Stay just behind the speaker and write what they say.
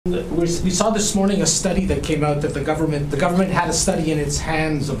We saw this morning a study that came out that the government had a study in its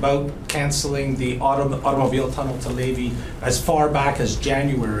hands about canceling the automobile tunnel to Lévis as far back as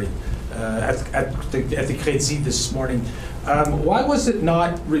January at the Crédit this morning. Why was it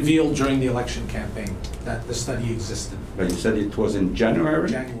not revealed during the election campaign that the study existed? But you said it was in January?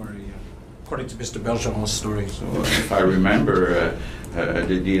 January, yeah. According to Mr. Bergeron's story. So if I remember,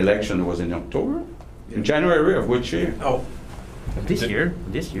 the election was in October? Yeah. In January of which year? Oh. This year.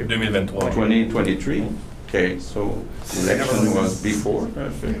 2023. Okay, so the election was before.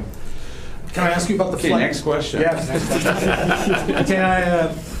 Can I ask you about the flood? Okay, next question. Yes, next question. Can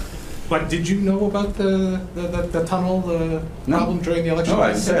I, but did you know about the tunnel problem during the election? No,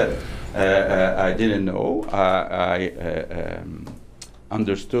 I said I didn't know. I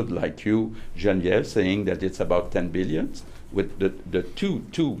understood, like you, Geneviève, saying that it's about 10 billion with the two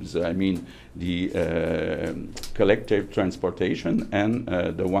tubes. I mean, the collective transportation and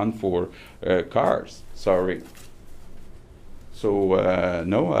the one for cars. Sorry. So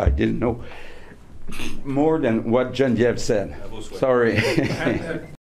no, I didn't know more than what Geneviève said. Sorry.